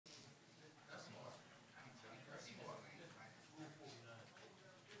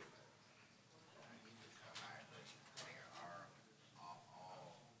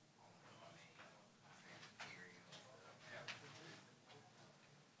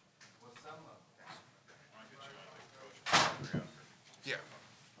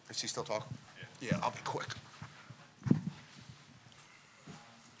Is he still talking? Yeah, I'll be quick.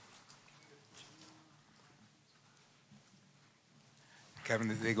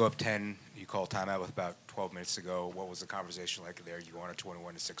 Kevin, they go up 10. You call timeout with about 12 minutes to go. What was the conversation like there? You go on a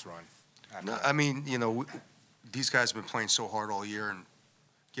 21-6 run. No, I mean, you know, these guys have been playing so hard all year and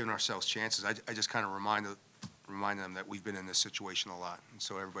giving ourselves chances. I just kind of remind them that we've been in this situation a lot. And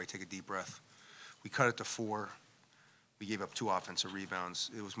so everybody take a deep breath. We cut it to 4. We gave up 2 offensive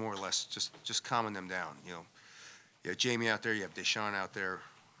rebounds. It was more or less just calming them down. You know, you have Jamie out there, you have Deshaun out there.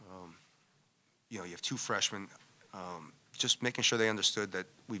 You know, you have 2 freshmen. Just making sure they understood that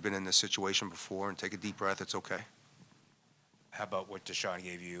we've been in this situation before and take a deep breath. It's okay. How about what Deshaun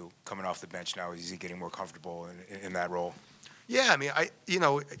gave you coming off the bench now? Is he getting more comfortable in that role? Yeah, I mean,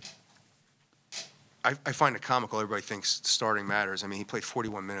 I find it comical. Everybody thinks starting matters. I mean, he played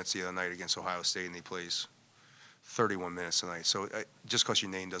 41 minutes the other night against Ohio State, and he plays 31 minutes tonight. So just because your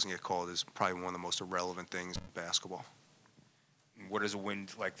name doesn't get called is probably one of the most irrelevant things in basketball. What does a win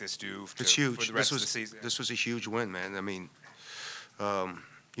like this do it's huge. for the rest of the season? This was a huge win, man. I mean,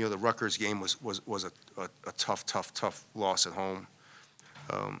 you know, the Rutgers game was a tough loss at home.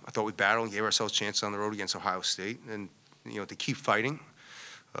 I thought we battled and gave ourselves a chance on the road against Ohio State. And, you know, to keep fighting.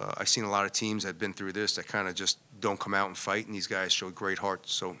 I've seen a lot of teams that have been through this that kind of just don't come out and fight, and these guys showed great heart.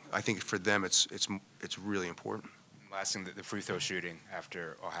 So I think for them it's really important. Last thing, the free throw shooting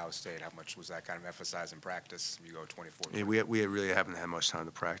after Ohio State, how much was that kind of emphasized in practice? You go 24. Yeah, we really haven't had much time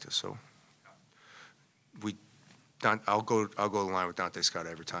to practice, so I'll go to the line with Dante Scott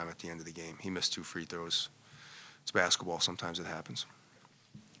every time at the end of the game. He missed 2 free throws. It's basketball. Sometimes it happens.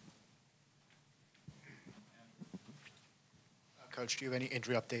 Coach, do you have any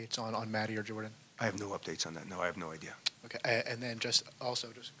injury updates on Maddie or Jordan? I have no updates on that. No, I have no idea. Okay, and then just going on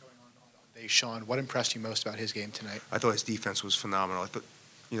Deshaun, what impressed you most about his game tonight? I thought his defense was phenomenal. I thought,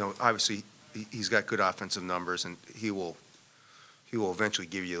 you know, obviously he's got good offensive numbers, and he will eventually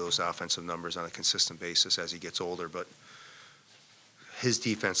give you those offensive numbers on a consistent basis as he gets older. But his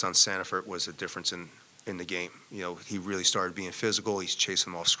defense on Sanford was a difference in the game. You know, he really started being physical. He's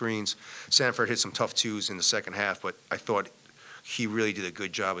chasing them off screens. Sanford hit some tough 2s in the second half, but I thought he really did a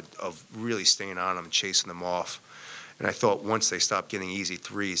good job of really staying on them and chasing them off. And I thought once they stopped getting easy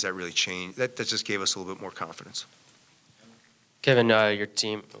 3s, that really changed. That just gave us a little bit more confidence. Kevin, your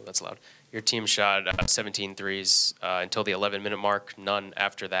team, that's loud. Your team shot 17 threes until the 11-minute mark, none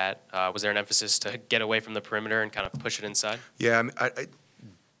after that. Was there an emphasis to get away from the perimeter and kind of push it inside? Yeah, I mean,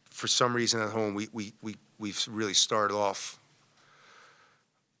 for some reason at home, we've really started off.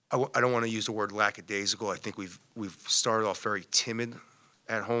 I don't want to use the word lackadaisical. I think we've started off very timid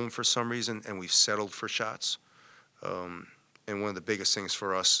at home for some reason, and we've settled for shots. And one of the biggest things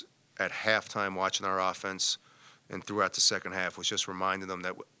for us at halftime watching our offense and throughout the second half was just reminding them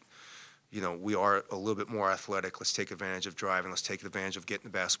that, you know, we are a little bit more athletic. Let's take advantage of driving. Let's take advantage of getting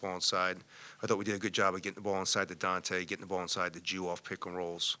the basketball inside. I thought we did a good job of getting the ball inside to Dante, getting the ball inside to Jew off pick and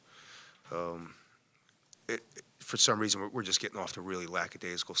rolls. For some reason, we're just getting off to really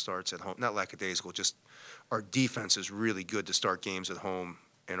lackadaisical starts at home. Not lackadaisical, just our defense is really good to start games at home,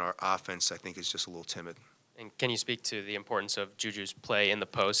 and our offense, I think, is just a little timid. And can you speak to the importance of Juju's play in the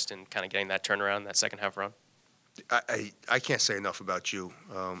post and kind of getting that turnaround, that second half run? I can't say enough about Jew.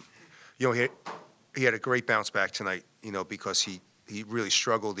 You know, he had a great bounce back tonight, you know, because he really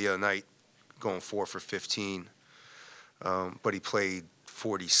struggled the other night going 4 for 15. But he played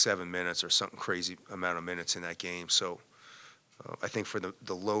 47 minutes or something crazy amount of minutes in that game. So I think for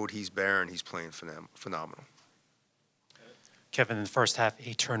the load he's bearing, he's playing phenomenal. Kevin, in the first half,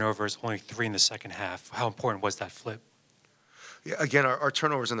 8 turnovers, only 3 in the second half. How important was that flip? Yeah, again, our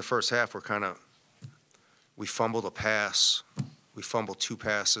turnovers in the first half were kind of, we fumbled a pass, we fumbled 2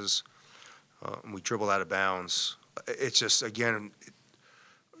 passes, and we dribbled out of bounds. It's just, again,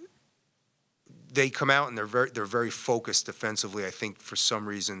 they come out and they're very focused defensively. I think for some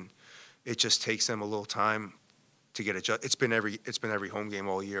reason, it just takes them a little time to get adjusted. It's been every home game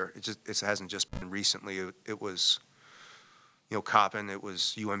all year. It hasn't just been recently. It was, you know, Coppin. It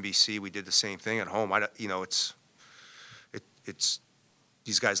was UMBC. We did the same thing at home. You know, it's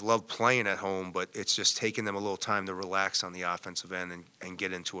these guys love playing at home, but it's just taking them a little time to relax on the offensive end and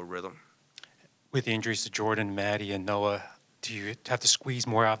get into a rhythm. With the injuries to Jordan, Maddie, and Noah, do you have to squeeze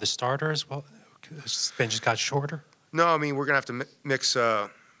more out of the starters? Well, the bench just got shorter. No, I mean, we're gonna have to mix. You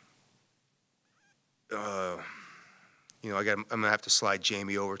know, I'm gonna have to slide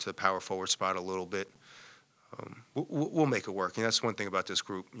Jamie over to the power forward spot a little bit. We'll make it work, and that's one thing about this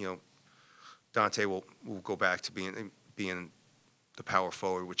group. You know, Dante will go back to being the power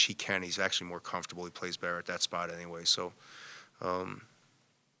forward, which he can. He's actually more comfortable. He plays better at that spot anyway. So,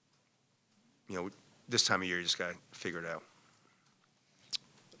 this time of year, you just got to figure it out.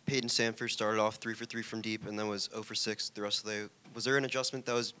 Peyton Sanford started off 3 for 3 from deep and then was 0 for 6 the rest of the day. Was there an adjustment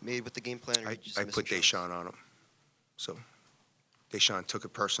that was made with the game plan? Or I put Deshaun on him. So Deshaun took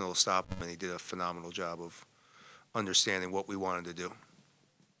it personal to stop him, and he did a phenomenal job of understanding what we wanted to do.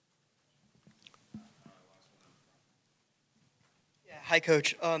 Hi,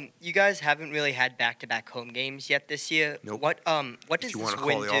 Coach. You guys haven't really had back-to-back home games yet this year. Nope. What does If you this want to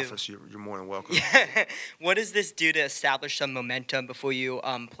win call the do? office, you're more than welcome. What does this do to establish some momentum before you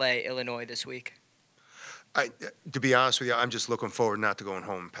play Illinois this week? To be honest with you, I'm just looking forward not to going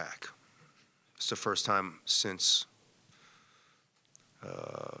home and pack. It's the first time since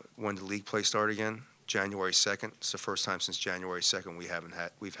when did league play start again? January 2nd. It's the first time since January 2nd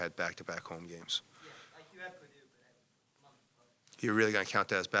we've had back-to-back home games. You're really going to count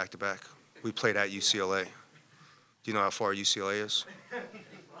that as back-to-back? We played at UCLA. Do you know how far UCLA is?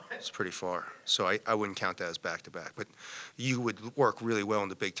 It's pretty far. So I wouldn't count that as back-to-back. But you would work really well in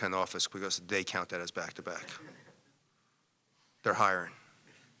the Big Ten office because they count that as back-to-back. They're hiring.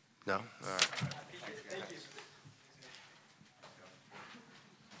 No? All right.